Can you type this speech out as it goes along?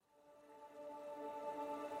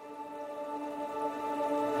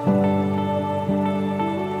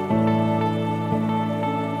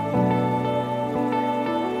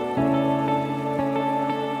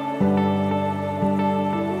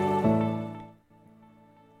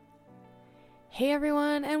Hey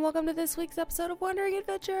everyone, and welcome to this week's episode of Wandering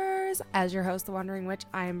Adventures. As your host, The Wandering Witch,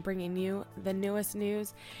 I am bringing you the newest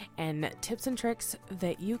news and tips and tricks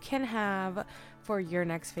that you can have for your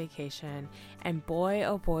next vacation. And boy,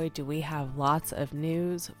 oh boy, do we have lots of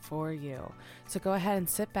news for you. So go ahead and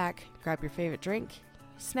sit back, grab your favorite drink,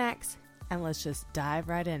 snacks, and let's just dive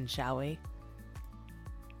right in, shall we?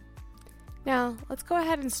 Now, let's go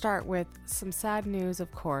ahead and start with some sad news,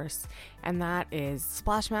 of course, and that is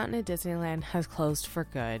Splash Mountain at Disneyland has closed for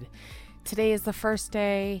good. Today is the first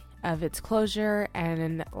day of its closure,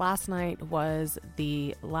 and last night was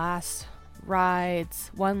the last rides,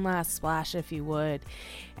 one last splash, if you would,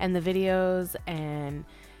 and the videos and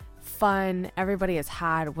fun everybody has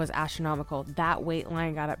had was astronomical. That wait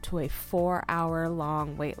line got up to a 4-hour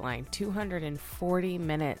long wait line, 240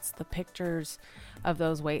 minutes. The pictures of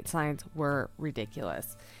those wait signs were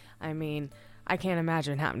ridiculous. I mean, I can't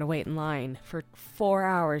imagine having to wait in line for 4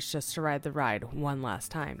 hours just to ride the ride one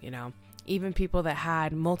last time, you know. Even people that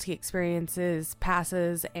had multi-experiences,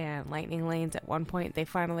 passes, and lightning lanes at one point, they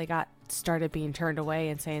finally started being turned away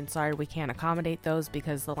and saying, sorry, we can't accommodate those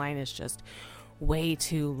because the line is just way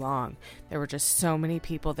too long. There were just so many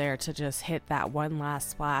people there to just hit that one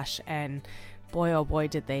last splash, and boy oh boy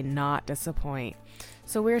did they not disappoint.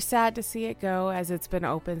 So we're sad to see it go, as it's been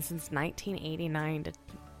open since 1989 to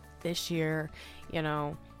this year,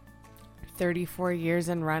 34 years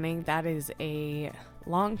in running. That is a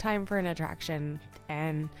long time for an attraction,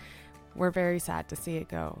 and we're very sad to see it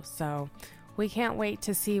go. So we can't wait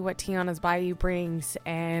to see what Tiana's Bayou brings,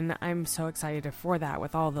 and I'm so excited for that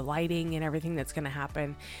with all the lighting and everything that's going to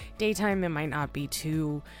happen. Daytime, it might not be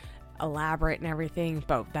too elaborate and everything,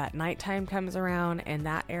 but that nighttime comes around and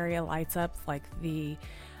that area lights up like the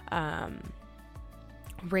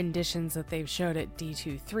renditions that they've showed at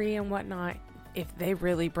D23 and whatnot. If they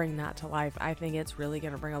really bring that to life, I think it's really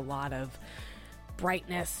going to bring a lot of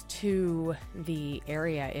brightness to the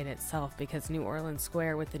area in itself, because New Orleans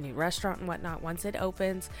Square with the new restaurant and whatnot, once it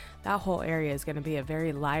opens, that whole area is going to be a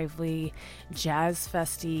very lively, jazz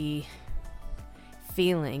festy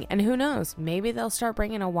feeling. And who knows, maybe they'll start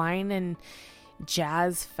bringing a wine and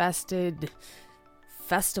jazz fested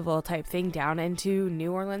festival type thing down into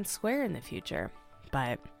New Orleans Square in the future.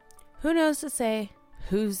 But who knows to say,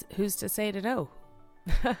 who's to say to know?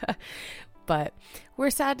 But we're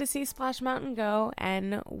sad to see Splash Mountain go,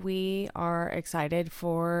 and we are excited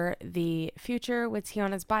for the future with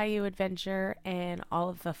Tiana's Bayou Adventure and all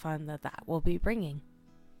of the fun that will be bringing.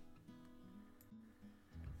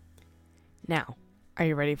 Now, are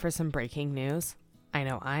you ready for some breaking news? I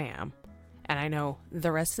know I am, and I know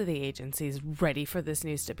the rest of the agency is ready for this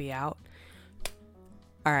news to be out.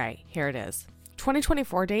 All right, here it is.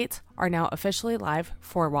 2024 dates are now officially live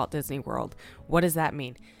for Walt Disney World. What does that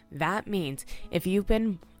mean? That means if you've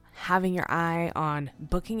been having your eye on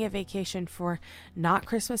booking a vacation for not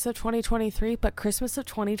Christmas of 2023, but Christmas of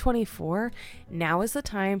 2024, now is the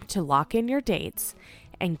time to lock in your dates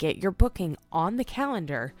and get your booking on the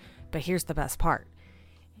calendar. But here's the best part.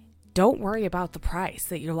 Don't worry about the price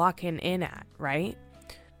that you're locking in at, right?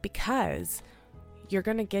 Because you're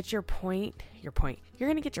going to get you're going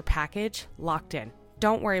to get your package locked in.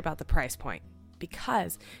 Don't worry about the price point,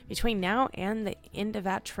 because between now and the end of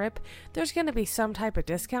that trip, there's going to be some type of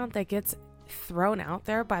discount that gets thrown out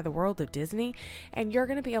there by the World of Disney, and you're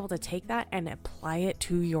going to be able to take that and apply it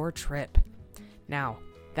to your trip. Now,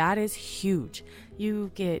 that is huge.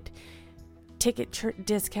 You get ticket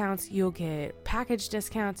discounts, you'll get package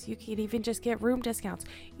discounts, you could even just get room discounts.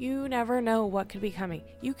 You never know what could be coming.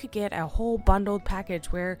 You could get a whole bundled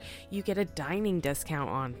package where you get a dining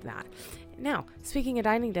discount on that. Now, speaking of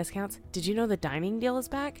dining discounts, did you know the dining deal is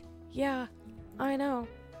back? Yeah, I know.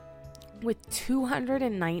 With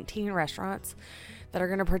 219 restaurants that are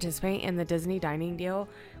going to participate in the Disney dining deal,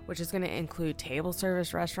 which is going to include table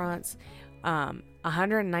service restaurants,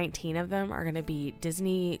 119 of them are going to be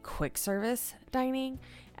Disney quick service dining,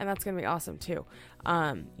 and that's going to be awesome too.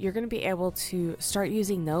 You're going to be able to start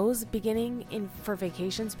using those for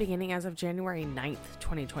vacations beginning as of January 9th,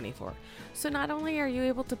 2024. So not only are you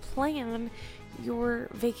able to plan your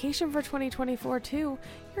vacation for 2024 too,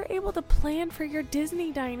 you're able to plan for your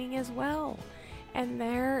Disney dining as well. And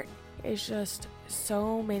there is just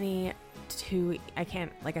so many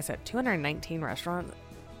 219 restaurants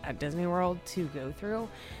at Disney World to go through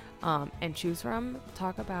and choose from.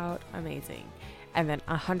 Talk about amazing. And then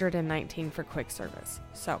 119 for quick service.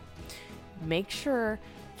 So make sure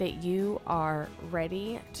that you are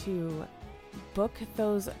ready to book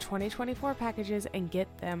those 2024 packages and get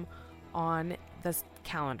them on this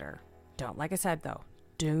calendar. Like I said though,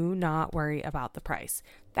 do not worry about the price.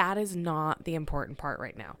 That is not the important part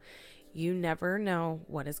right now. You never know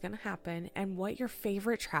what is going to happen and what your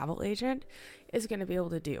favorite travel agent is going to be able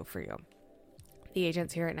to do for you. The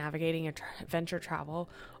agents here at Navigating Adventure Travel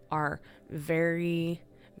are very,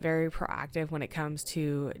 very proactive when it comes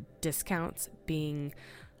to discounts being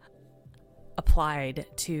applied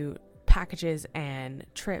to packages and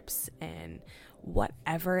trips and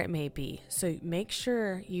whatever it may be. So make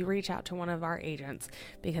sure you reach out to one of our agents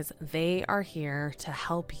because they are here to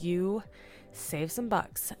help you save some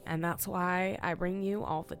bucks. And that's why I bring you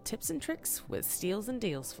all the tips and tricks with steals and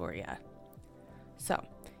deals for you. So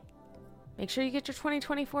make sure you get your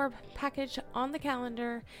 2024 package on the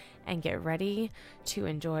calendar and get ready to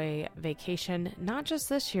enjoy vacation, not just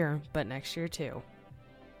this year, but next year too.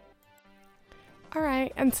 All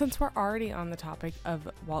right, and since we're already on the topic of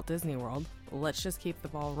Walt Disney World, let's just keep the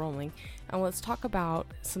ball rolling and let's talk about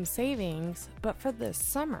some savings, but for this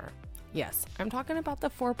summer. Yes, I'm talking about the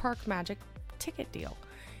 4-park magic ticket deal.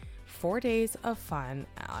 4 days of fun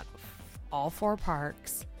at all 4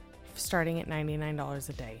 parks, starting at $99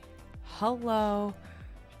 a day. Hello,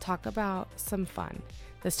 talk about some fun.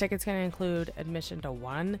 This ticket's going to include admission to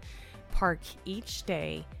 1 park each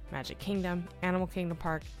day: Magic Kingdom, Animal Kingdom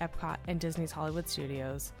Park, Epcot, and Disney's Hollywood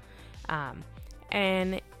Studios.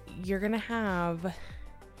 And you're going to have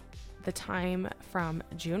the time from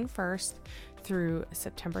June 1st through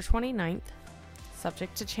September 29th,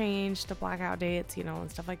 subject to change to blackout dates,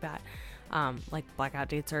 and stuff like that. Like blackout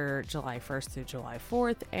dates are July 1st through July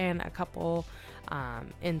 4th, and a couple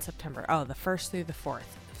in September. Oh, the 1st through the 4th,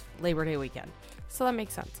 Labor Day weekend. So that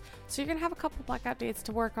makes sense. So you're going to have a couple blackout dates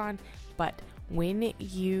to work on, but when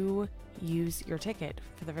you use your ticket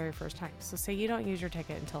for the very first time, so say you don't use your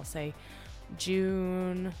ticket until, say,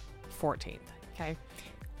 June 14th, okay?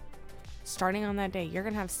 Starting on that day, you're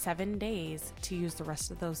going to have 7 days to use the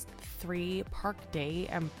rest of those 3 park day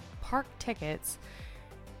and park tickets,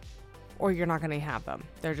 or you're not going to have them.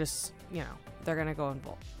 They're just, they're going to go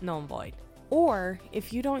null and void. Or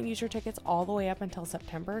if you don't use your tickets all the way up until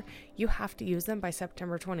September, you have to use them by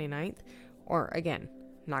September 29th, or again,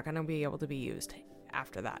 not going to be able to be used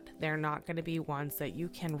after that. They're not going to be ones that you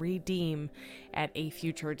can redeem at a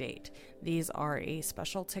future date. These are a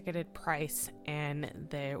special ticketed price, and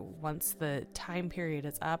once the time period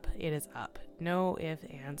is up, it is up. No ifs,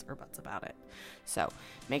 ands, or buts about it. So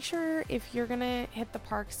make sure if you're going to hit the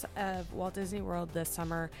parks of Walt Disney World this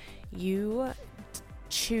summer, you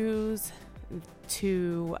choose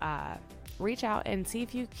to reach out and see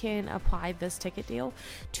if you can apply this ticket deal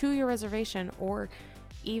to your reservation, or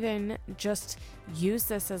even just use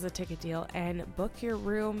this as a ticket deal and book your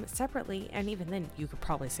room separately, and even then you could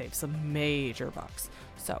probably save some major bucks.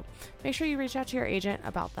 So make sure you reach out to your agent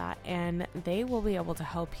about that, and they will be able to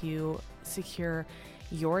help you secure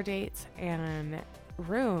your dates and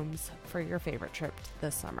rooms for your favorite trip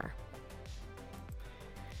this summer.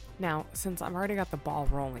 Now, since I've already got the ball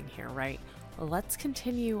rolling here, right? Let's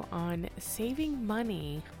continue on saving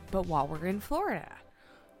money, but while we're in Florida.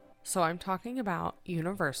 So I'm talking about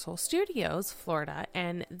Universal Studios, Florida,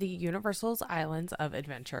 and the Universal's Islands of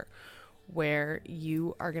Adventure, where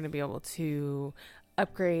you are going to be able to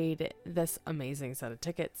upgrade this amazing set of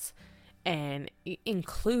tickets and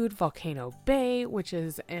include Volcano Bay, which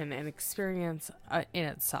is an experience in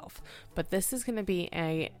itself. But this is going to be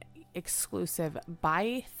a exclusive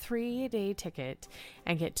buy 3-day ticket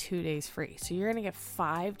and get 2 days free. So you're going to get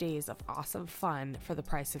 5 days of awesome fun for the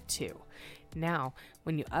price of 2. Now,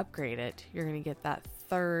 when you upgrade it, you're going to get that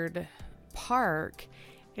 3rd park,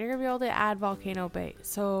 and you're going to be able to add Volcano Bay.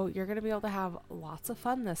 So you're going to be able to have lots of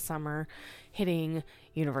fun this summer hitting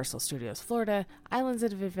Universal Studios Florida, Islands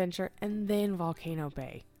of Adventure, and then Volcano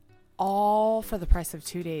Bay, all for the price of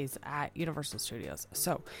 2 days at Universal Studios.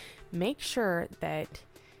 So make sure that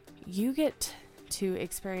you get to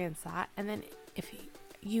experience that. And then if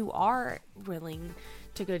you are willing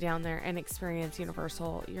to go down there and experience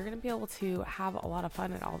Universal, you're going to be able to have a lot of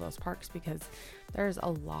fun at all those parks, because there's a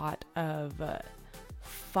lot of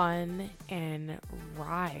fun and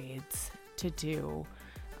rides to do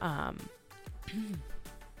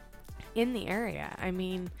in the area. I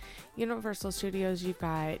mean, Universal Studios, you've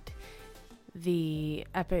got the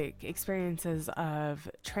epic experiences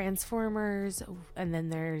of Transformers, and then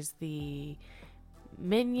there's the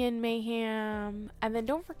Minion Mayhem, and then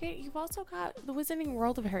don't forget, you've also got the Wizarding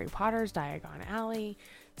World of Harry Potter's Diagon Alley,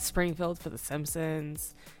 Springfield for the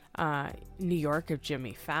Simpsons, New York of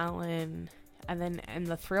Jimmy Fallon, and then in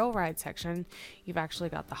the thrill ride section, you've actually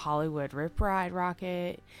got the Hollywood Rip Ride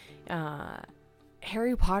Rocket.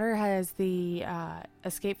 Harry Potter has the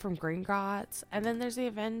Escape from Gringotts, and then there's the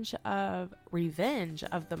Revenge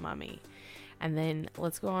of the Mummy. And then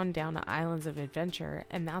let's go on down to Islands of Adventure,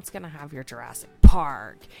 and that's going to have your Jurassic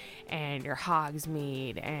Park and your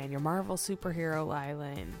Hogsmeade and your Marvel Superhero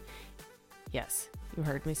Island. Yes, you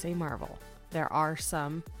heard me say Marvel. There are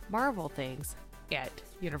some Marvel things at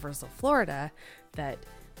Universal Florida that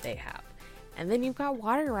they have. And then you've got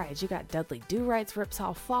water rides. You got Dudley Do-Rides,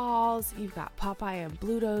 Ripsaw Falls. You've got Popeye and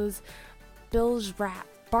Bluto's Bilge Rat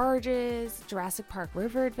Barges, Jurassic Park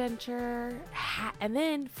River Adventure. And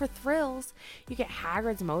then for thrills, you get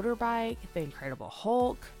Hagrid's Motorbike, The Incredible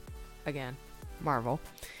Hulk. Again, Marvel.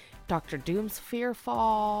 Dr. Doom's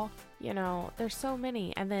Fearfall. You know, there's so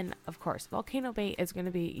many. And then, of course, Volcano Bay is going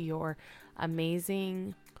to be your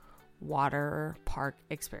amazing water park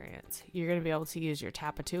experience. You're going to be able to use your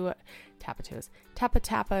Tapa-Tapas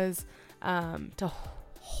to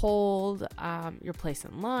hold your place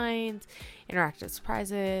in lines, interactive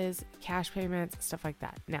surprises, cash payments, stuff like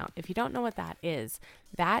that. Now, if you don't know what that is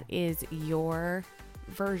your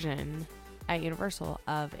version at Universal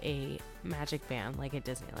of a magic band like at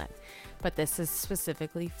Disneyland. But this is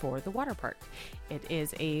specifically for the water park. It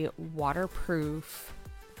is a waterproof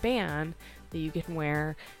band that you can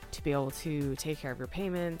wear to be able to take care of your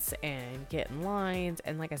payments and get in lines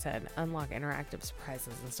and, like I said, unlock interactive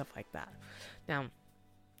surprises and stuff like that. Now,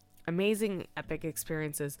 amazing epic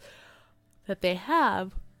experiences that they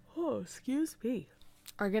have, are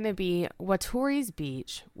going to be Waturi's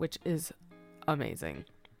Beach, which is amazing,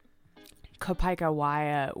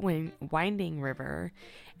 Kopaikawaya Winding River,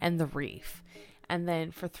 and the Reef. And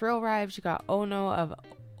then for thrill rides, you got Ono of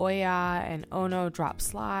Oya and Ono Drop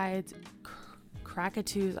Slides,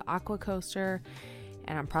 Krakatu's Aqua Coaster,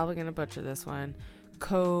 and I'm probably going to butcher this one,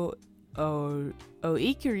 Oikiri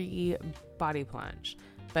Body Plunge.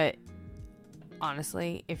 But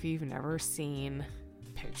honestly, if you've never seen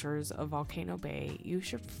pictures of Volcano Bay, you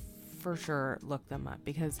should for sure look them up,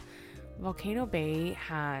 because Volcano Bay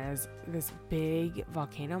has this big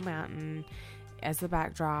volcano mountain as the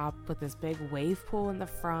backdrop with this big wave pool in the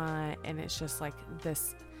front, and it's just like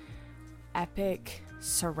this epic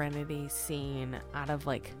serenity scene out of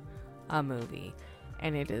like a movie,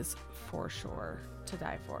 and it is for sure to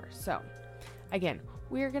die for. So again,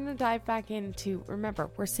 we're going to dive back into, remember,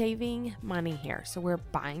 we're saving money here. So we're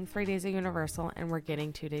buying 3 days of Universal and we're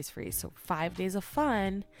getting 2 days free. So 5 days of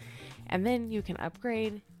fun. And then you can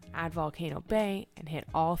upgrade, add Volcano Bay, and hit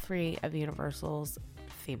all 3 of Universal's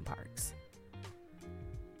theme parks.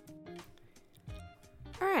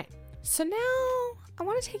 All right. So now I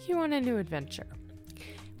want to take you on a new adventure.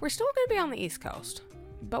 We're still going to be on the East Coast,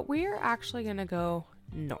 but we're actually going to go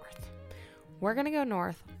north. We're going to go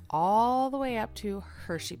north all the way up to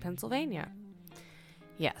Hershey, Pennsylvania.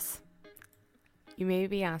 Yes. You may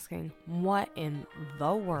be asking, what in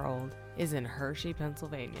the world is in Hershey,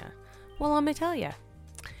 Pennsylvania? Well, let me tell you.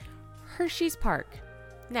 Hershey's Park.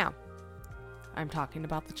 Now, I'm talking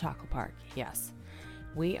about the Chocolate Park. Yes.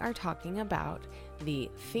 We are talking about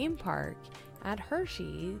the theme park at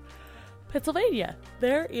Hershey, Pennsylvania.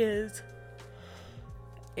 There is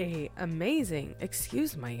a amazing,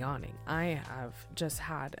 excuse my yawning, I have just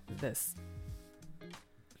had this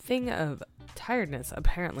thing of tiredness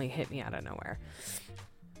apparently hit me out of nowhere.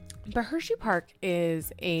 But Hershey Park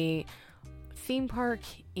is a theme park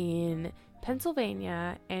in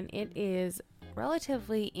Pennsylvania, and it is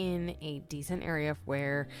relatively in a decent area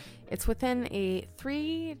where it's within a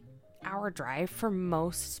 3-hour drive for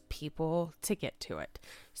most people to get to it.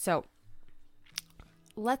 So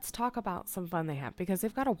let's talk about some fun they have, because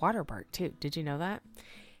they've got a water park too. Did you know that?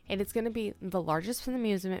 And it's going to be the largest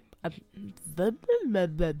amusement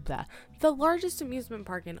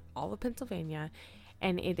park in all of Pennsylvania,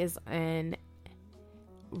 and it is an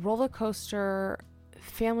roller coaster,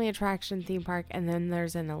 family attraction theme park, and then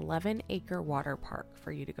there's an 11-acre water park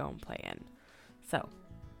for you to go and play in. So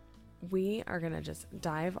we are going to just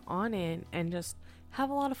dive on in and just have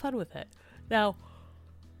a lot of fun with it. Now,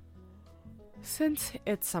 since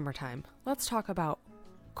it's summertime, let's talk about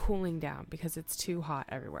cooling down, because it's too hot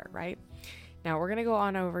everywhere, right? Now we're going to go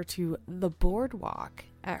on over to the boardwalk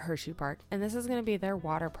at Hershey Park, and this is going to be their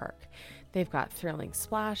water park. They've got thrilling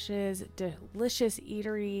splashes, delicious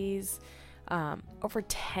eateries, over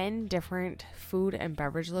 10 different food and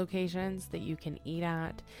beverage locations that you can eat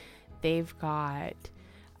at. They've got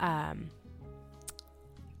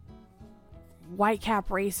Whitecap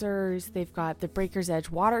racers. They've got the Breaker's Edge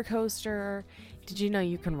water coaster. Did you know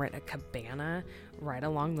you can rent a cabana right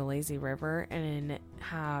along the lazy river and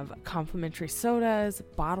have complimentary sodas,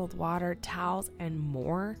 bottled water, towels, and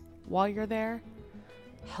more while you're there?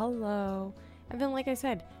 Hello. And then, like I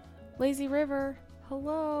said, lazy river.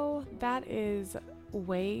 Hello. That is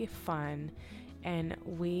way fun. And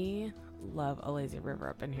we love a lazy river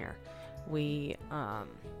up in here. We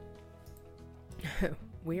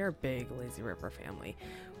we are a big lazy river family.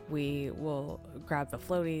 We will grab the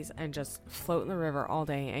floaties and just float in the river all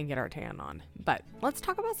day and get our tan on. But let's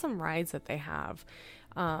talk about some rides that they have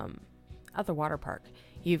at the water park.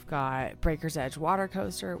 You've got Breaker's Edge water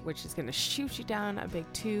coaster, which is going to shoot you down a big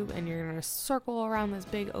tube, and you're going to circle around this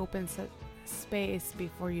big open space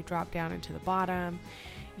before you drop down into the bottom.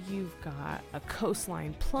 You've got a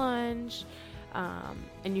coastline plunge,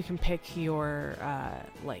 and you can pick your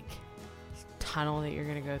tunnel that you're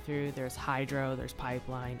going to go through. There's hydro, there's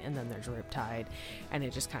pipeline, and then there's riptide, and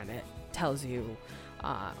it just kind of tells you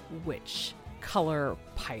which color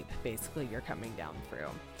pipe basically you're coming down through.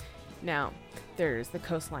 Now, there's the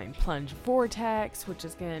coastline plunge vortex, which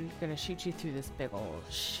is going to shoot you through this big old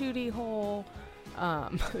shooty hole,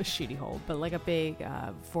 but like a big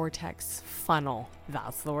vortex funnel.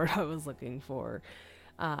 That's the word I was looking for.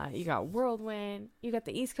 You got Whirlwind. You got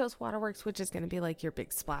the East Coast Waterworks, which is going to be like your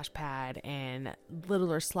big splash pad and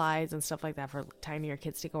littler slides and stuff like that for tinier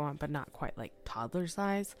kids to go on, but not quite like toddler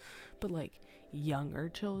size, but like younger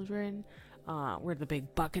children. Where the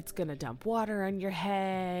big bucket's gonna dump water on your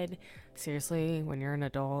head. Seriously, when you're an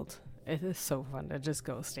adult, it is so fun to just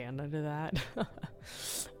go stand under that.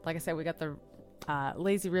 Like I said, we got the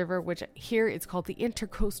lazy river, which here it's called the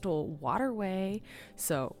Intercoastal Waterway.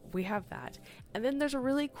 So we have that. And then there's a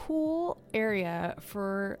really cool area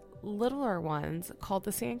for littler ones called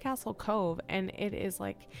the Sandcastle Cove. And it is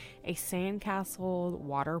like a sandcastle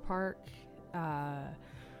water park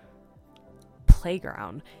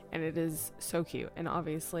playground, and it is so cute. And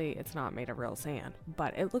obviously it's not made of real sand,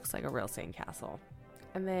 but it looks like a real sand castle.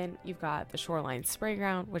 And then you've got the Shoreline Spray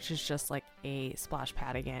Ground, which is just like a splash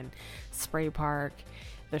pad again, spray park.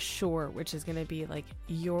 The Shore, which is going to be like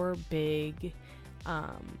your big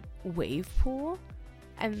wave pool,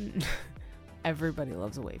 and everybody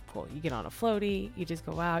loves a wave pool. You get on a floaty, you just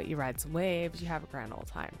go out, you ride some waves, you have a grand old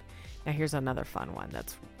time. Now here's another fun one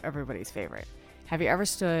that's everybody's favorite. Have you ever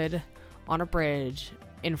stood on a bridge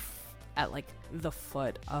at like the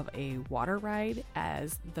foot of a water ride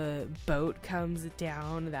as the boat comes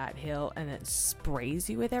down that hill and it sprays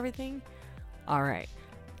you with everything? All right,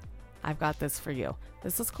 I've got this for you.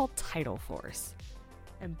 This is called Tidal Force.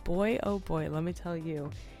 And boy, oh boy, let me tell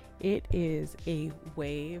you, it is a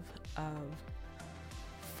wave of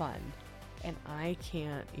fun. And I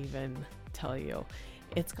can't even tell you.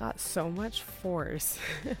 It's got so much force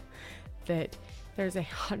that there's a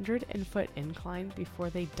 100-foot incline before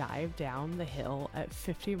they dive down the hill at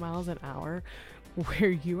 50 miles an hour,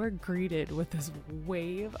 where you are greeted with this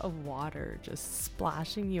wave of water just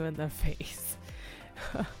splashing you in the face.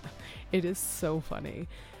 It is so funny.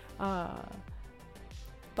 But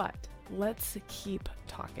let's keep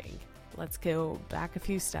talking. Let's go back a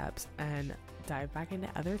few steps and dive back into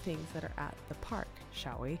other things that are at the park,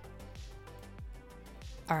 shall we?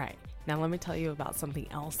 All right. Now let me tell you about something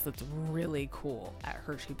else that's really cool at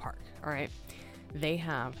Hershey Park, all right? They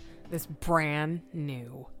have this brand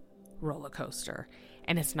new roller coaster,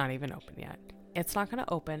 and it's not even open yet. It's not going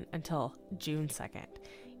to open until June 2nd.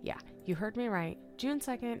 Yeah, you heard me right. June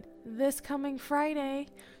 2nd, this coming Friday.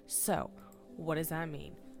 So what does that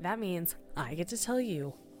mean? That means I get to tell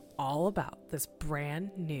you all about this brand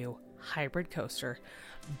new hybrid coaster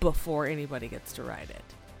before anybody gets to ride it.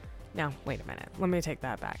 Now, wait a minute. Let me take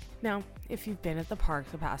that back. Now, if you've been at the park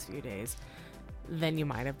the past few days, then you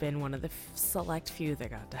might have been one of the select few that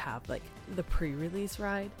got to have like the pre-release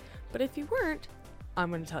ride. But if you weren't, I'm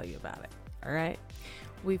going to tell you about it. All right.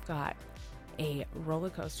 We've got a roller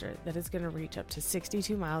coaster that is going to reach up to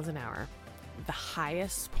 62 miles an hour. The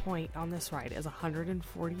highest point on this ride is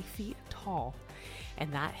 140 feet tall.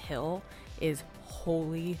 And that hill is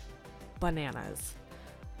holy bananas.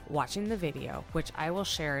 Watching the video, which I will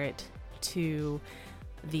share it to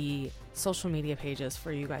the social media pages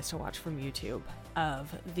for you guys to watch from YouTube,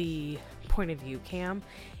 of the point of view cam,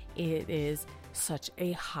 it is such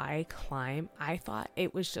a high climb. I thought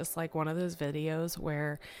it was just like one of those videos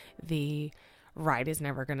where the ride is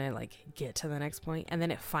never gonna like get to the next point, and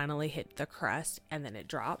then it finally hit the crest and then it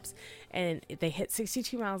drops, and they hit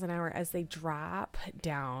 62 miles an hour as they drop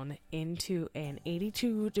down into an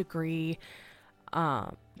 82-degree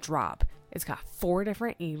drop. It's got 4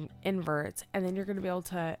 different inverts, and then you're going to be able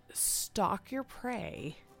to stalk your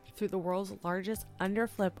prey through the world's largest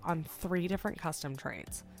underflip on 3 different custom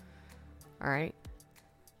trains. All right.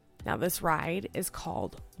 Now this ride is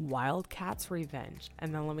called Wildcat's Revenge,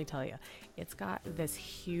 and then let me tell you, it's got this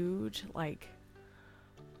huge like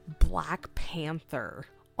Black Panther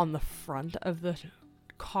on the front of the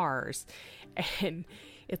cars, and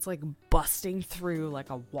it's like busting through like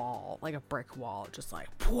a wall, like a brick wall, just like,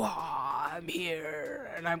 I'm here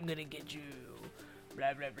and I'm gonna get you,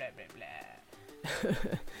 blah blah blah blah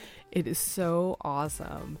blah. It is so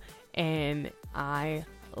awesome and I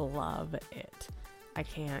love it. I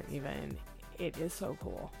can't even. It is so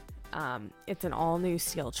cool. It's an all new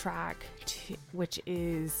steel track, which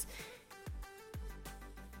is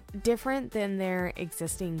different than their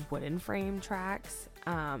existing wooden frame tracks.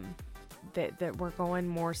 That we're going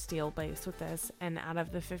more steel based with this. And out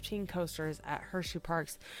of the 15 coasters at Hershey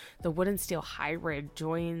Parks, the wooden steel hybrid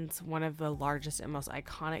joins one of the largest and most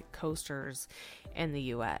iconic coasters in the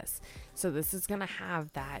US. So this is going to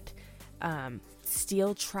have that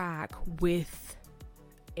steel track with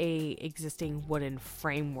a existing wooden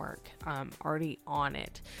framework already on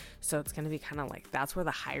it. So it's going to be kind of like, that's where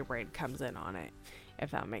the hybrid comes in on it,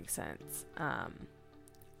 if that makes sense.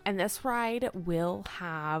 And this ride will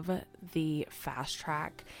have the fast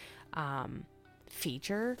track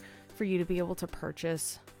feature for you to be able to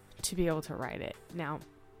purchase to be able to ride it. Now,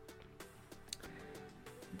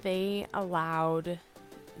 they allowed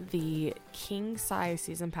the king size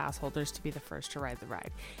season pass holders to be the first to ride the ride,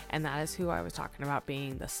 and that is who I was talking about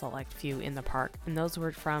being the select few in the park, and those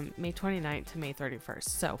were from May 29th to May 31st.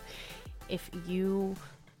 So if you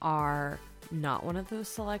are not one of those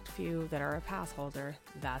select few that are a pass holder,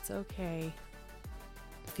 that's okay.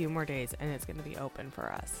 A few more days and it's going to be open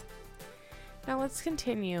for us. Now let's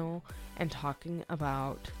continue and talking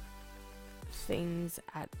about things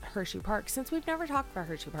at Hershey Park, since we've never talked about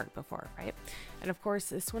Hershey Park before, right? And of course,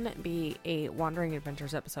 this wouldn't be a Wandering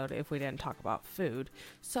Adventures episode if we didn't talk about food.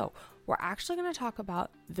 So we're actually going to talk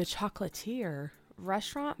about the Chocolatier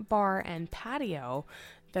restaurant, bar, and patio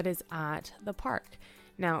that is at the park.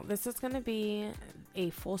 Now, this is going to be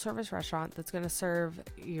a full service restaurant that's going to serve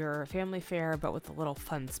your family fare, but with a little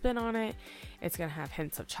fun spin on it. It's going to have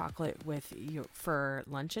hints of chocolate with you for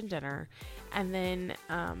lunch and dinner. And then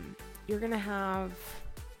you're going to have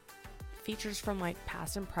features from like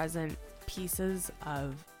past and present pieces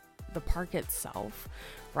of the park itself,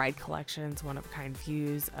 ride collections, one-of-a-kind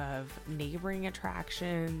views of neighboring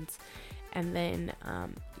attractions, and then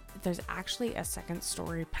there's actually a second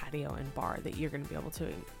story patio and bar that you're going to be able to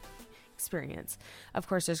experience. Of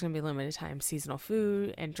course, there's going to be limited time seasonal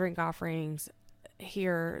food and drink offerings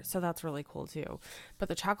here, so that's really cool too. But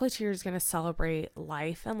the Chocolatier is going to celebrate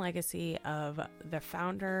life and legacy of the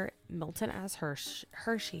founder Milton S.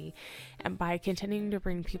 Hershey, and by continuing to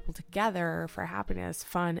bring people together for happiness,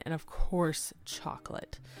 fun, and of course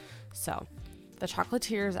chocolate. So the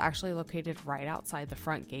Chocolatier is actually located right outside the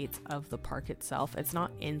front gates of the park itself. It's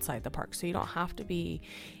not inside the park, so you don't have to be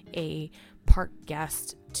a park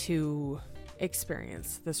guest to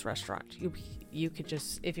experience this restaurant. You could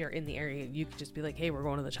just, if you're in the area, you could just be like, hey, we're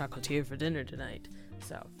going to the Chocolatier for dinner tonight.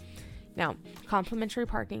 So now, complimentary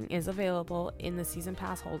parking is available in the season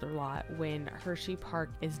pass holder lot when Hershey Park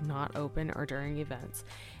is not open or during events,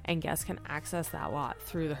 and guests can access that lot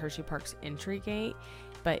through the Hershey Park's entry gate.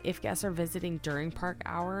 But if guests are visiting during park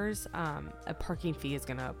hours, a parking fee is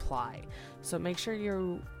going to apply. So make sure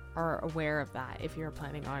you are aware of that if you're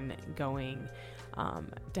planning on going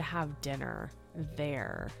to have dinner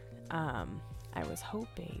there. I was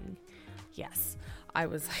hoping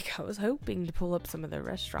to pull up some of the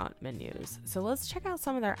restaurant menus. So let's check out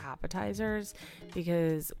some of their appetizers,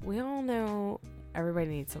 because we all know everybody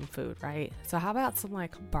needs some food, right? So how about some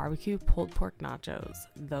like barbecue pulled pork nachos?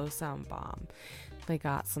 Those sound bomb. They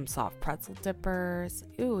got some soft pretzel dippers.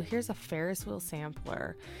 Ooh, here's a Ferris wheel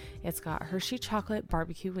sampler. It's got Hershey chocolate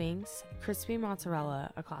barbecue wings, crispy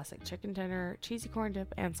mozzarella, a classic chicken dinner, cheesy corn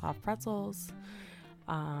dip, and soft pretzels.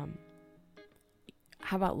 How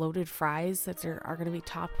about loaded fries that are going to be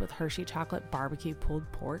topped with Hershey chocolate barbecue pulled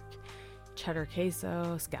pork, cheddar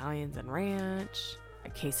queso, scallions and ranch, a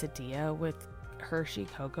quesadilla with Hershey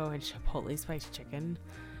cocoa and chipotle spiced chicken.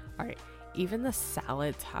 All right, even the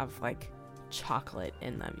salads have like chocolate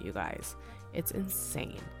in them, you guys. It's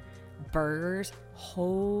insane. Burgers,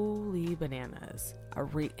 holy bananas.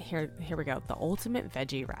 Here we go. The ultimate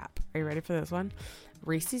veggie wrap. Are you ready for this one?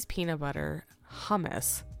 Reese's peanut butter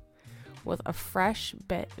hummus with a fresh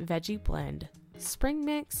veggie blend, spring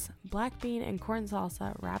mix, black bean and corn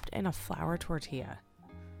salsa wrapped in a flour tortilla.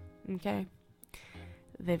 Okay.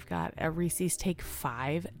 They've got a Reese's Take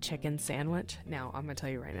 5 chicken sandwich. Now, I'm going to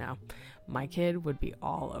tell you right now, my kid would be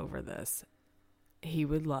all over this. He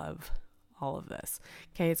would love all of this.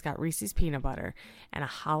 Okay, it's got Reese's peanut butter and a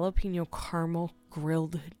jalapeno caramel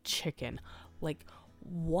grilled chicken. Like,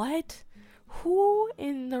 what? Who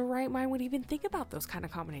in the right mind would even think about those kind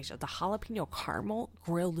of combinations? The jalapeno caramel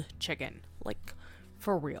grilled chicken. Like,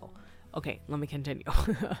 for real. Okay, let me continue.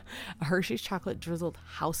 A Hershey's chocolate drizzled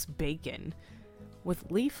house bacon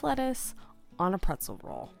with leaf lettuce on a pretzel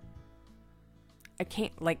roll.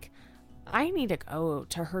 I need to go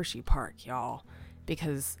to Hershey Park, y'all,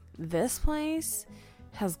 because this place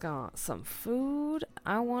has got some food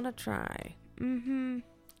I want to try.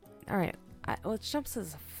 All right, let's jump to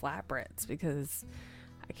the flatbreads because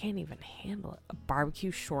I can't even handle it. A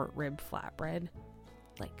barbecue short rib flatbread.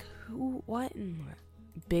 Like, what in the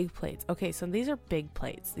big plates? Okay, so these are big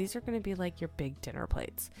plates. These are going to be like your big dinner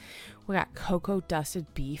plates. We got cocoa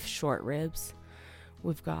dusted beef short ribs.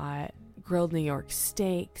 We've got grilled New York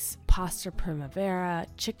steaks, pasta primavera,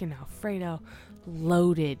 chicken Alfredo,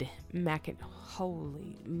 loaded mac and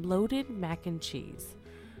cheese.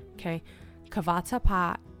 Okay,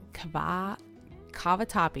 cavatappi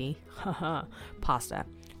pasta,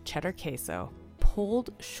 cheddar queso,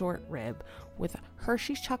 pulled short rib with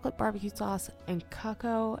Hershey's chocolate barbecue sauce and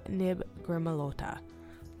cocoa nib gremolata.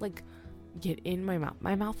 Like, get in my mouth.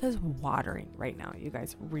 My mouth is watering right now, you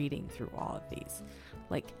guys, reading through all of these.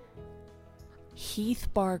 Like, Heath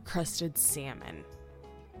bar crusted salmon,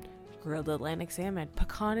 grilled Atlantic salmon,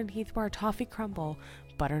 pecan and Heath bar toffee crumble,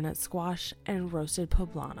 butternut squash, and roasted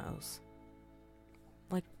poblanos.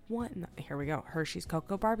 Like, what? Here we go. Hershey's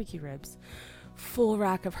cocoa barbecue ribs. Full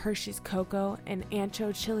rack of Hershey's cocoa and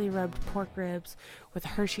ancho chili rubbed pork ribs with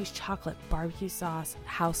Hershey's chocolate barbecue sauce,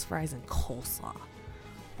 house fries, and coleslaw.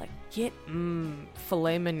 Like, get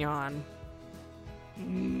filet mignon.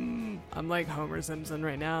 I'm like Homer Simpson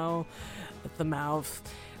right now, with the mouth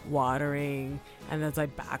watering, and as I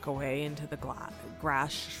back away into the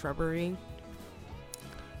grass shrubbery.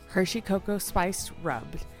 Hershey cocoa spiced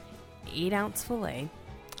rubbed, 8-ounce filet,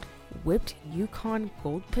 whipped Yukon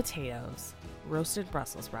gold potatoes, roasted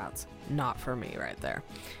Brussels sprouts, not for me right there,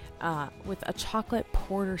 with a chocolate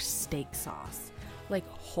porter steak sauce. Like,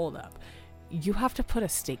 hold up, you have to put a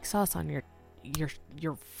steak sauce on your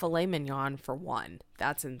filet mignon for one.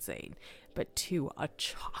 That's insane. But two, a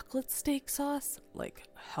chocolate steak sauce? Like,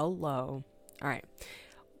 hello. All right,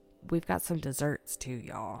 we've got some desserts too,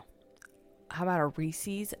 y'all. How about a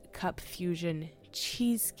Reese's Cup Fusion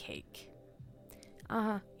cheesecake?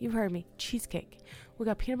 You've heard me. Cheesecake. We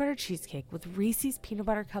got peanut butter cheesecake with Reese's peanut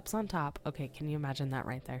butter cups on top. Okay, can you imagine that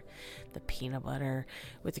right there? The peanut butter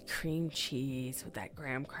with the cream cheese with that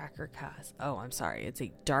graham cracker crust. Oh, I'm sorry. It's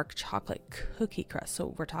a dark chocolate cookie crust.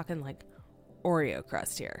 So we're talking like Oreo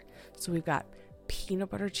crust here. So we've got peanut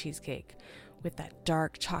butter cheesecake with that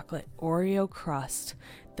dark chocolate Oreo crust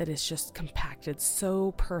that is just compacted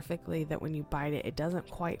so perfectly that when you bite it, it doesn't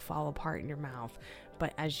quite fall apart in your mouth.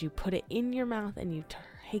 But as you put it in your mouth and you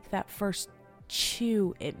take that first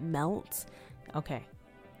chew, it melts. Okay,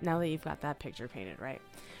 now that you've got that picture painted, right?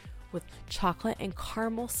 With chocolate and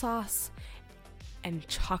caramel sauce and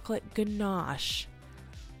chocolate ganache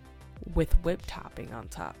with whipped topping on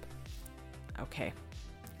top. Okay,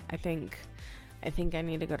 I think I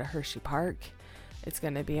need to go to Hershey Park. It's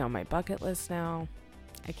going to be on my bucket list now.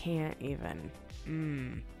 I can't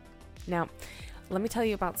even. Now, let me tell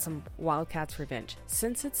you about some Wildcats Revenge.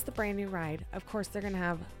 Since it's the brand new ride, of course, they're going to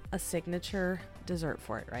have a signature dessert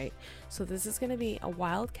for it, right? So this is going to be a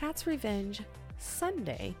Wildcats Revenge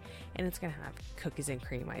sundae, and it's going to have cookies and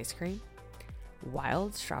cream ice cream,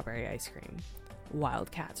 wild strawberry ice cream,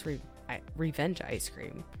 Wildcats Revenge ice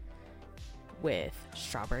cream with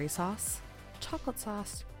strawberry sauce, chocolate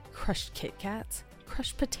sauce, crushed Kit Kats,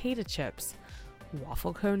 crushed potato chips,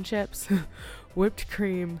 waffle cone chips, whipped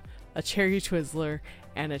cream, a cherry Twizzler,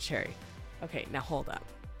 and a cherry. Okay, now hold up.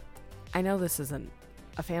 I know this isn't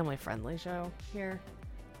a family-friendly show here,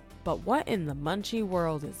 but what in the munchy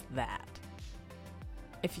world is that?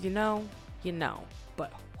 If you know, you know.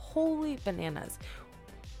 But holy bananas.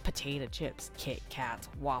 Potato chips, Kit Kats,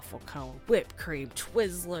 waffle cone, whipped cream,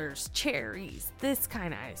 Twizzlers, cherries, this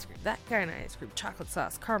kind of ice cream, that kind of ice cream, chocolate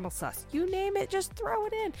sauce, caramel sauce, you name it, just throw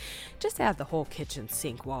it in. Just add the whole kitchen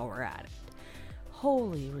sink while we're at it.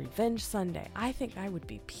 Holy revenge sundae. I think I would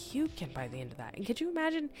be puking by the end of that. And could you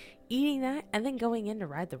imagine eating that and then going in to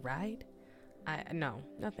ride the ride? No,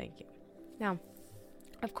 thank you. Now,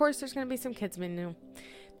 of course, there's going to be some kids menu.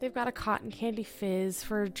 They've got a cotton candy fizz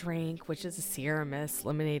for a drink, which is a Sierra Mist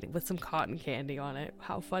lemonade with some cotton candy on it.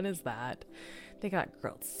 How fun is that? They got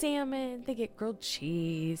grilled salmon. They get grilled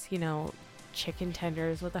cheese, chicken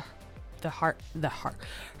tenders with the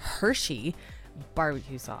Hershey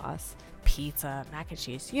barbecue sauce, pizza, mac and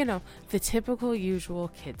cheese. The typical usual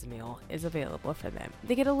kids meal is available for them.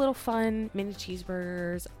 They get a little fun mini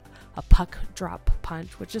cheeseburgers, a puck drop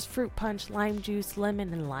punch, which is fruit punch, lime juice,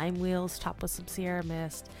 lemon, and lime wheels, topped with some Sierra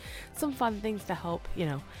Mist. Some fun things to help,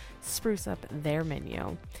 spruce up their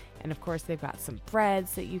menu. And of course, they've got some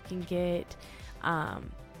breads that you can get.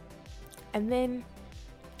 And then,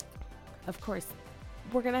 of course,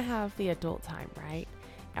 we're going to have the adult time, right?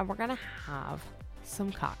 And we're going to have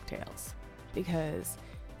some cocktails because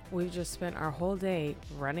we've just spent our whole day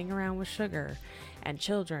running around with sugar and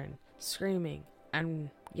children screaming and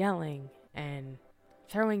yelling and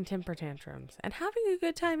throwing temper tantrums and having a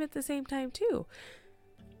good time at the same time too.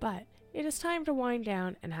 But it is time to wind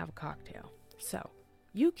down and have a cocktail. So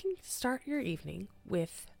you can start your evening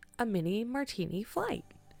with a mini martini flight.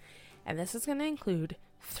 And this is going to include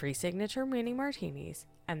 3 signature mini martinis.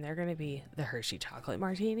 And they're going to be the Hershey chocolate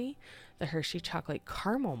martini, the Hershey chocolate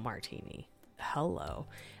caramel martini. Hello.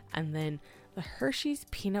 And then the Hershey's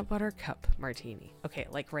peanut butter cup martini. Okay,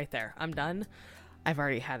 like right there. I'm done. I've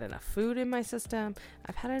already had enough food in my system.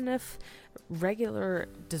 I've had enough regular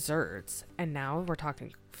desserts. And now we're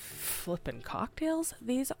talking flippin' cocktails.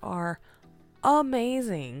 These are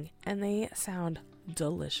amazing. And they sound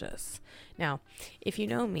delicious. Now, if you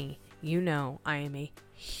know me, you know I am a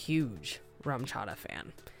huge rum chata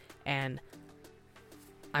fan. And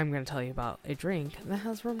I'm going to tell you about a drink that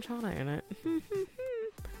has rum chata in it.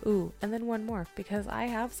 Ooh, and then one more because I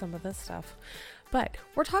have some of this stuff. But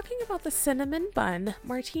we're talking about the cinnamon bun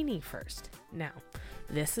martini first. Now,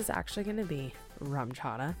 this is actually going to be rum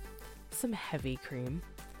chata, some heavy cream,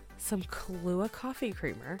 some Kahlua coffee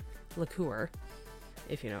creamer, liqueur,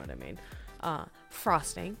 if you know what I mean,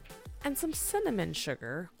 frosting, and some cinnamon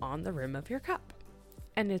sugar on the rim of your cup.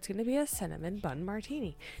 And it's going to be a cinnamon bun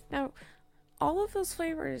martini. Now, all of those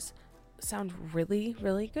flavors sound really,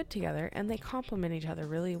 really good together, and they complement each other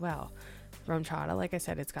really well. Rum chata, like I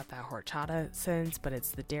said, it's got that horchata sense, but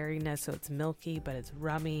it's the dairiness, so it's milky, but it's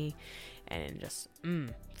rummy, and just,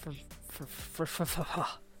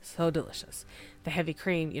 so delicious. The heavy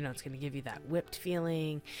cream, it's going to give you that whipped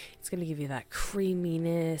feeling. It's going to give you that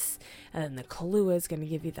creaminess, and then the Kahlua is going to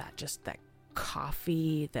give you that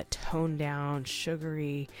coffee, that toned down,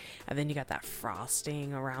 sugary, and then you got that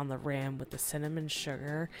frosting around the rim with the cinnamon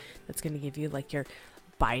sugar that's going to give you like you're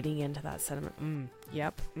biting into that cinnamon.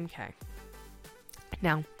 Yep. Okay.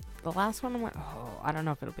 Now, the last one I don't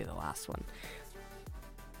know if it'll be the last one,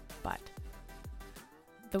 but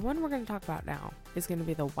the one we're going to talk about now is going to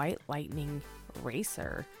be the White Lightning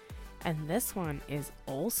Racer, and this one is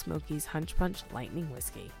Old Smoky's Hunch Punch Lightning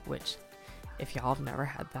Whiskey, which if y'all have never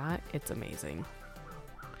had that, it's amazing.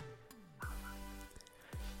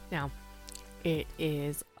 Now, it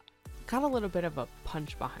is got a little bit of a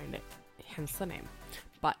punch behind it, hence the name.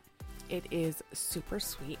 But it is super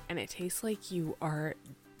sweet, and it tastes like you are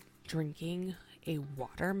drinking a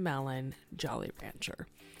watermelon Jolly Rancher.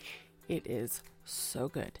 It is so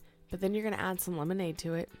good. But then you're going to add some lemonade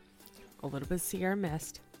to it, a little bit of Sierra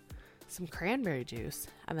Mist, some cranberry juice,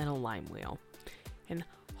 and then a lime wheel. And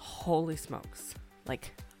holy smokes,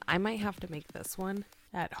 like I might have to make this one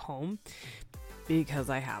at home because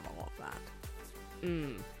I have all of that.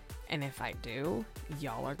 And if I do,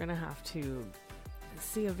 y'all are gonna have to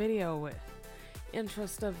see a video with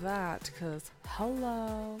interest of that, because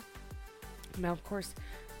hello. Now, of course,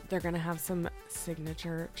 they're gonna have some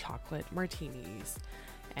signature chocolate martinis,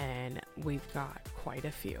 and we've got quite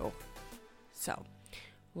a few. So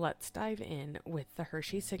let's dive in with the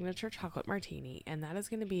Hershey Signature Chocolate Martini, and that is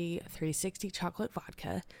going to be 360 chocolate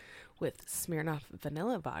vodka with Smirnoff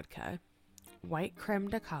vanilla vodka, white creme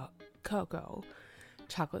de cocoa,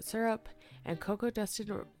 chocolate syrup, and cocoa dusted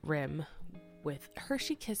rim with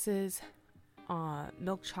Hershey Kisses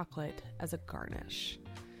milk chocolate as a garnish.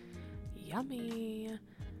 Yummy!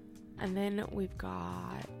 And then we've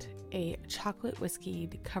got a chocolate whiskey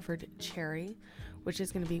covered cherry, which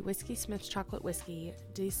is going to be Whiskey Smith's Chocolate Whiskey,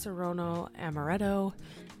 Di Serono Amaretto,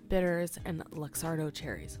 bitters, and Luxardo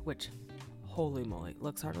cherries, which, holy moly,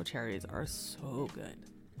 Luxardo cherries are so good.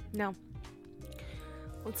 Now,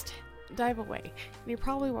 let's dive away. And you're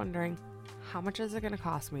probably wondering, how much is it going to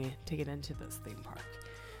cost me to get into this theme park?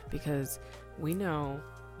 Because we know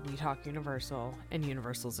we talk Universal, and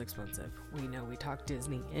Universal's expensive. We know we talk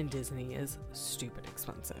Disney, and Disney is stupid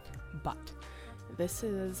expensive. But this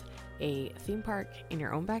is a theme park in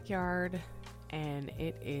your own backyard, and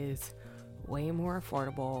it is way more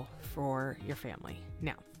affordable for your family.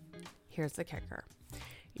 Now, here's the kicker.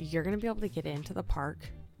 You're going to be able to get into the park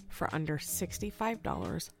for under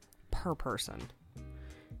 $65 per person.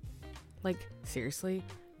 Like, seriously,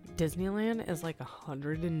 Disneyland is like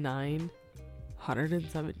 $109,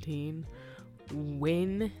 $117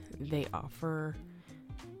 when they offer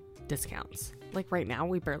discounts. Like right now,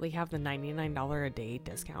 we barely have the $99 a day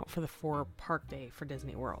discount for the 4-park day for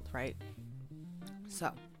Disney World, right? So,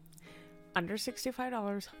 under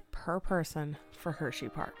 $65 per person for Hershey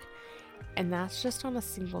Park. And that's just on a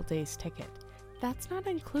single day's ticket. That's not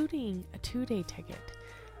including a 2-day ticket.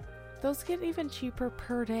 Those get even cheaper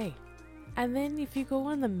per day. And then if you go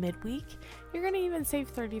on the midweek, you're going to even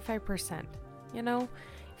save 35%. You know,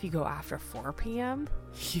 if you go after 4 p.m.,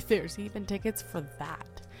 there's even tickets for that.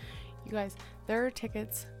 You guys, there are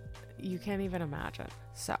tickets you can't even imagine.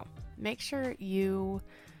 So make sure you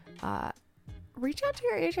reach out to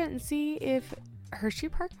your agent and see if Hershey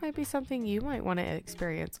Park might be something you might want to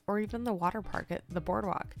experience, or even the water park at the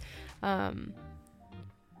boardwalk.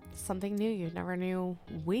 Something new you never knew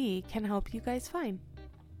we can help you guys find.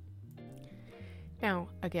 Now,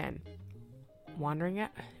 again, Wandering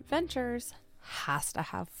Adventures has to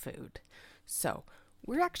have food. So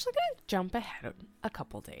we're actually going to jump ahead a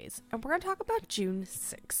couple days, and we're going to talk about June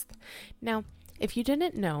 6th. Now, if you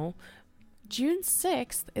didn't know, June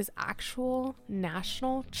 6th is actual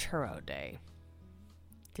National Churro Day.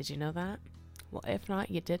 Did you know that? Well, if not,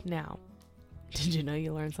 you did now. Did you know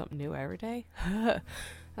you learn something new every day?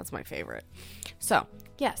 That's my favorite. So,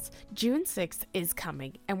 yes, June 6th is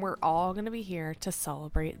coming, and we're all going to be here to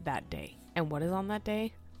celebrate that day. And what is on that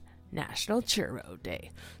day? National Churro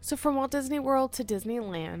Day. So from Walt Disney World to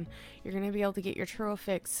Disneyland, you're going to be able to get your churro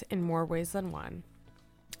fix in more ways than one.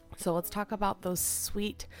 So let's talk about those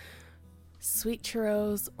sweet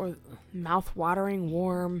churros, or mouth-watering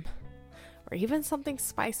warm, or even something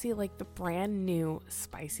spicy like the brand new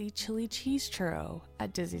spicy chili cheese churro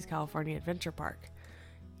at Disney's California Adventure Park.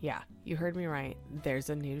 Yeah, you heard me right. There's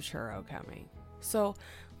a new churro coming. So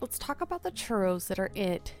let's talk about the churros that are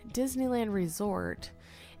at Disneyland Resort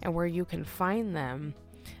and where you can find them,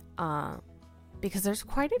 because there's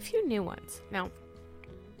quite a few new ones. Now,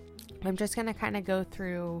 I'm just going to kind of go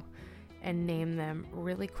through and name them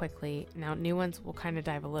really quickly. Now, new ones we'll kind of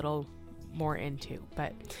dive a little more into,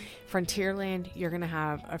 but Frontierland, you're going to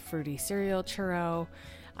have a fruity cereal churro.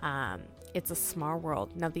 It's a Small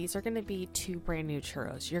World. Now, these are going to be 2 brand new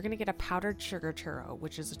churros. You're going to get a powdered sugar churro,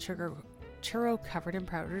 which is a churro covered in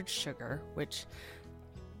powdered sugar, which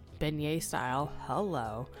beignet style,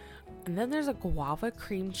 hello. And then there's a guava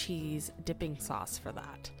cream cheese dipping sauce for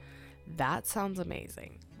that. That sounds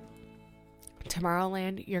amazing.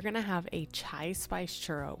 Tomorrowland, you're going to have a chai spice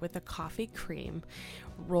churro with a coffee cream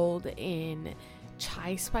rolled in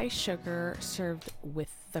chai spice sugar served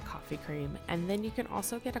with the coffee cream. And then you can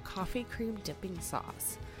also get a coffee cream dipping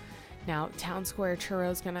sauce. Now, Town Square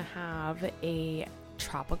Churro is going to have a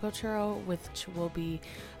tropical churro, which will be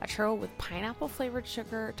a churro with pineapple flavored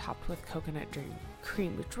sugar topped with coconut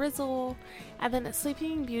cream drizzle, and then a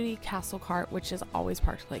Sleeping Beauty Castle Cart, which is always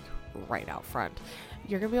parked like right out front.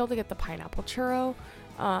 You're gonna be able to get the pineapple churro,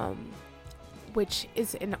 which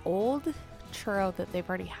is an old churro that they've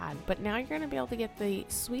already had, but now you're gonna be able to get the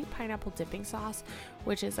sweet pineapple dipping sauce,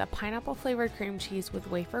 which is a pineapple flavored cream cheese with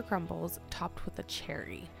wafer crumbles topped with a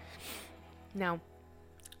cherry. Now,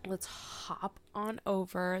 let's hop on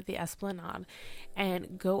over the Esplanade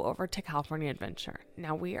and go over to California Adventure.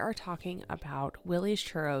 Now, we are talking about Willie's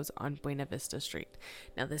Churros on Buena Vista Street.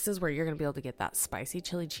 Now, this is where you're going to be able to get that spicy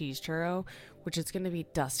chili cheese churro, which is going to be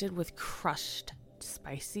dusted with crushed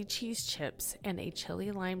spicy cheese chips and a chili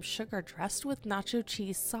lime sugar dressed with nacho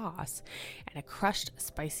cheese sauce and a crushed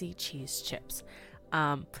spicy cheese chips.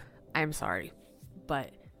 I'm sorry, but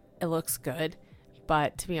it looks good.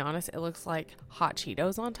 But to be honest, it looks like hot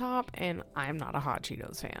Cheetos on top, and I'm not a hot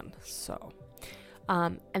Cheetos fan. So,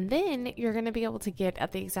 and then you're going to be able to get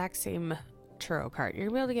at the exact same churro cart. You're going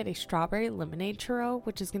to be able to get a strawberry lemonade churro,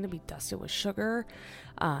 which is going to be dusted with sugar,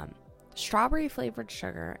 strawberry flavored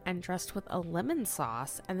sugar, and dressed with a lemon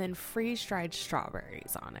sauce, and then freeze-dried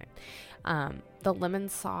strawberries on it. The lemon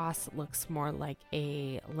sauce looks more like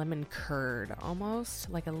a lemon curd, almost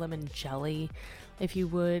like a lemon jelly, if you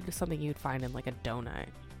would, something you'd find in like a donut.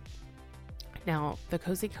 Now, the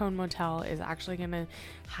Cozy Cone Motel is actually going to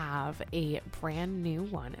have a brand new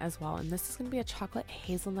one as well, and this is going to be a chocolate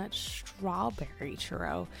hazelnut strawberry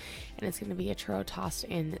churro, and it's going to be a churro tossed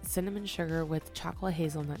in cinnamon sugar with chocolate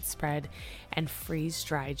hazelnut spread and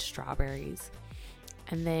freeze-dried strawberries.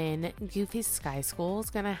 And then Goofy's Sky School is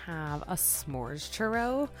going to have a s'mores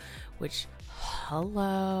churro, which,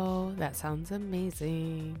 hello, that sounds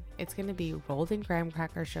amazing. It's going to be rolled in graham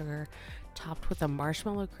cracker sugar, topped with a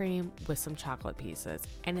marshmallow cream with some chocolate pieces.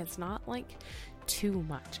 And it's not like too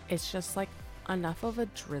much. It's just like enough of a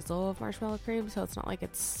drizzle of marshmallow cream, so it's not like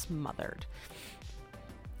it's smothered.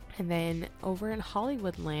 And then over in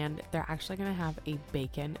Hollywoodland, they're actually going to have a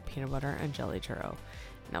bacon, peanut butter, and jelly churro.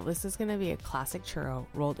 Now this is going to be a classic churro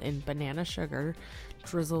rolled in banana sugar,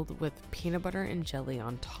 drizzled with peanut butter and jelly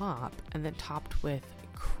on top, and then topped with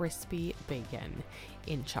crispy bacon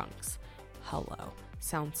in chunks. Hello,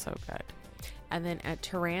 sounds so good. And then at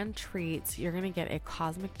Turan Treats, you're going to get a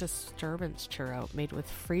Cosmic Disturbance churro made with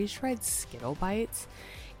freeze-dried Skittle bites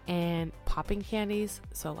and popping candies,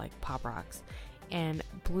 so like Pop Rocks, and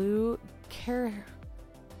blue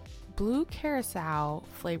carousel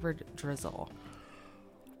flavored drizzle.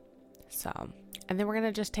 So, and then we're going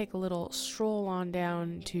to just take a little stroll on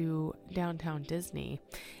down to downtown Disney.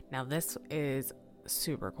 Now this is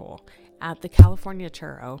super cool. At the California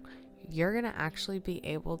Churro, you're going to actually be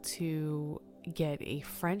able to get a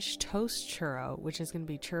French toast churro, which is going to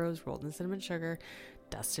be churros rolled in cinnamon sugar,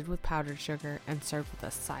 dusted with powdered sugar, and served with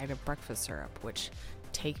a side of breakfast syrup, which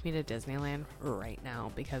take me to Disneyland right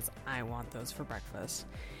now because I want those for breakfast.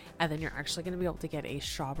 And then you're actually going to be able to get a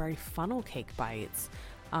strawberry funnel cake bites,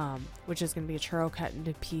 which is going to be a churro cut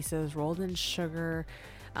into pieces, rolled in sugar,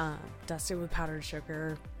 dusted with powdered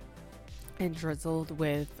sugar, and drizzled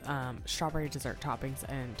with strawberry dessert toppings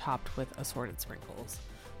and topped with assorted sprinkles.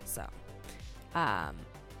 So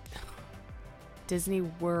Disney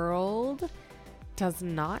World does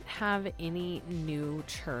not have any new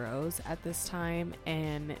churros at this time,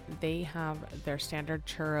 and they have their standard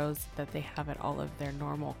churros that they have at all of their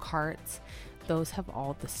normal carts. Those have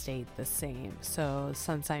all stayed the same. So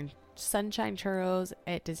Sunshine Churros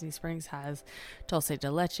at Disney Springs has dulce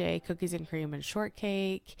de leche, cookies and cream, and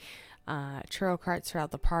shortcake. Churro carts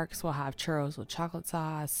throughout the parks will have churros with chocolate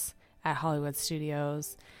sauce. At Hollywood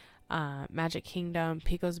Studios, Magic Kingdom,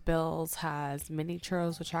 Pico's Bills has mini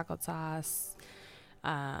churros with chocolate sauce.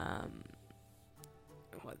 Let's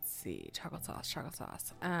see, chocolate sauce.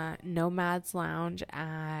 Nomad's Lounge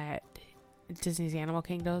at Disney's Animal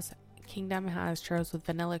Kingdom has churros with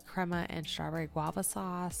vanilla crema and strawberry guava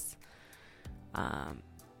sauce. And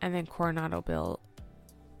then Coronado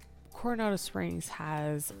Springs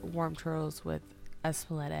has warm churros with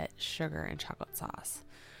Absouletly, sugar, and chocolate sauce.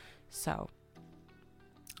 So,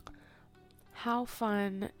 how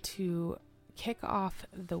fun to kick off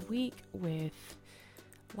the week with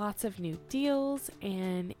lots of new deals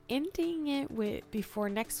and ending it with before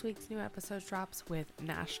next week's new episode drops with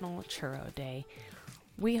National Churro Day.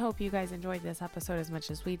 We hope you guys enjoyed this episode as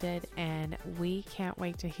much as we did, and we can't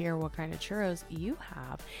wait to hear what kind of churros you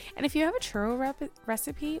have. And if you have a churro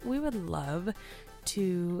recipe, we would love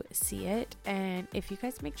to see it. And if you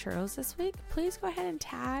guys make churros this week, please go ahead and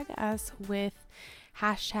tag us with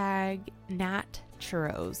hashtag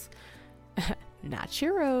 #NatChurros. Not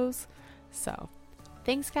churros. So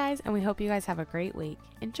thanks guys, and we hope you guys have a great week.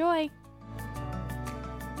 Enjoy!